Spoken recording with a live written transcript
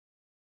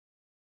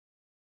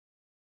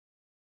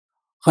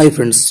Hi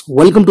friends,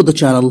 welcome to the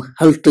channel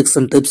Health Tricks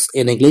and Tips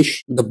in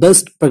English, the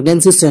best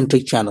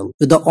pregnancy-centric channel.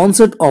 With the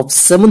onset of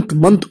 7th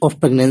month of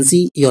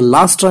pregnancy, your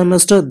last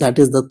trimester, that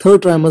is the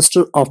third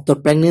trimester of the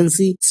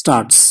pregnancy,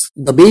 starts.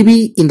 The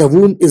baby in the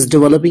womb is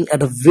developing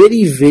at a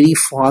very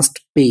fast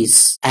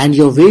pace and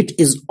your weight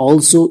is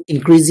also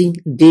increasing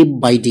day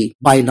by day.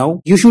 By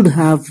now, you should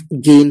have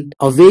gained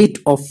a weight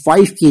of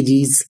 5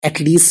 kgs at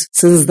least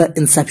since the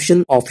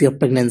inception of your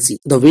pregnancy.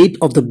 The weight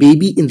of the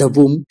baby in the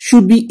womb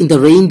should be in the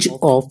range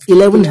of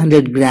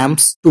 1100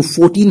 grams to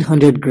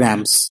 1400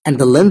 grams and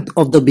the length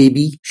of the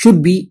baby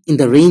should be in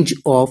the range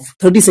of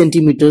 30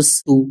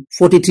 centimeters to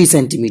 43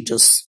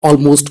 centimeters.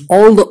 Almost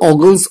all the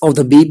organs of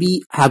the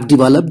baby have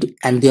developed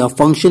and they are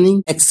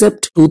functioning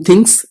except two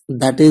things,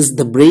 that is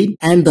the brain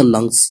and the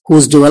lungs,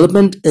 whose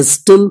development is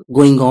still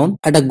going on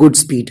at a good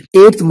speed.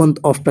 8th month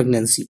of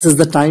pregnancy. This is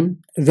the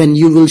time when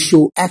you will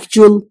show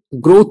actual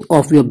growth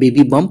of your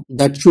baby bump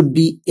that should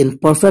be in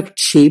perfect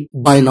shape.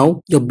 By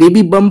now, your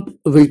baby bump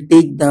will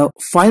take the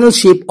final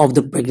shape of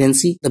the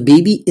pregnancy. The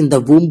baby in the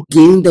womb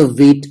gaining the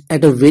weight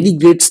at a very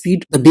great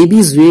speed. The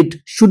baby's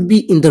weight should be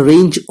in the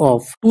range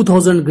of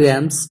 2000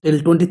 grams till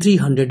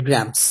 2300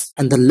 grams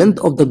and the length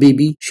of the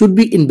baby should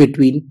be in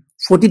between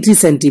 43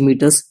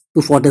 centimeters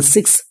to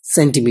 46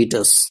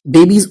 centimeters.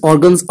 Baby's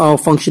organs are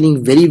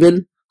functioning very well.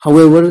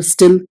 However,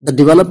 still the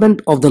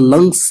development of the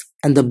lungs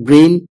and the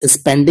brain is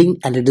pending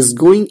and it is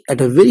going at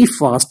a very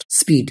fast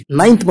speed.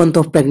 9th month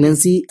of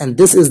pregnancy, and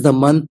this is the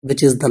month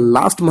which is the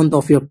last month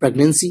of your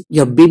pregnancy.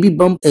 Your baby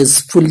bump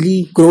is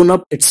fully grown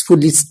up, it's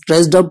fully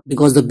stretched up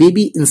because the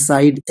baby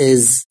inside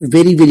is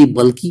very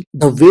bulky.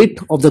 The weight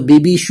of the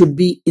baby should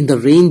be in the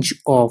range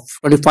of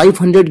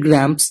 2500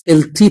 grams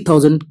till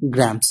 3000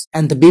 grams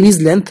and the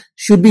baby's length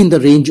should be in the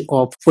range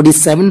of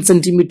 47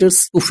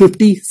 centimeters to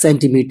 50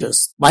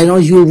 centimeters. By now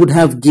you would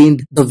have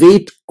gained the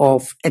weight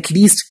of at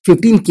least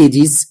 15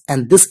 kgs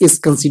and this is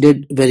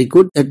considered very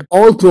good. That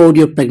all throughout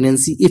your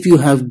pregnancy, if you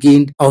have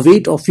gained a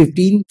weight of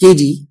 15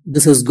 kg,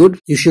 this is good.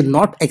 You should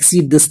not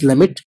exceed this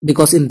limit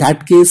because in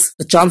that case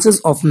the chances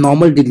of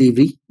normal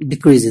delivery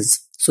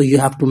decreases. So you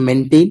have to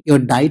maintain your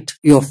diet,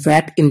 your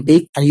fat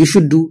intake, and you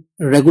should do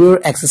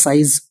regular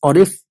exercise, or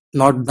if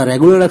not the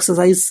regular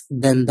exercise,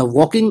 then the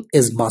walking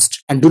is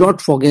must. And do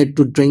not forget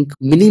to drink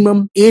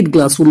minimum 8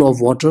 glassful of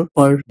water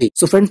per day.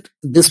 So friends,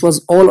 this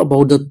was all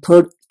about the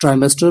third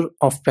trimester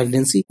of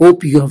pregnancy.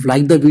 Hope you have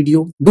liked the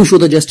video. Do show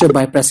the gesture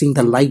by pressing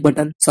the like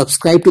button,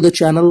 subscribe to the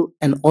channel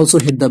and also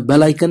hit the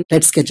bell icon.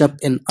 Let's catch up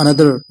in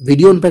another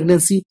video on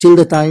pregnancy. Till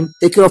the time,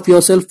 take care of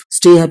yourself,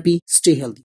 stay happy, stay healthy.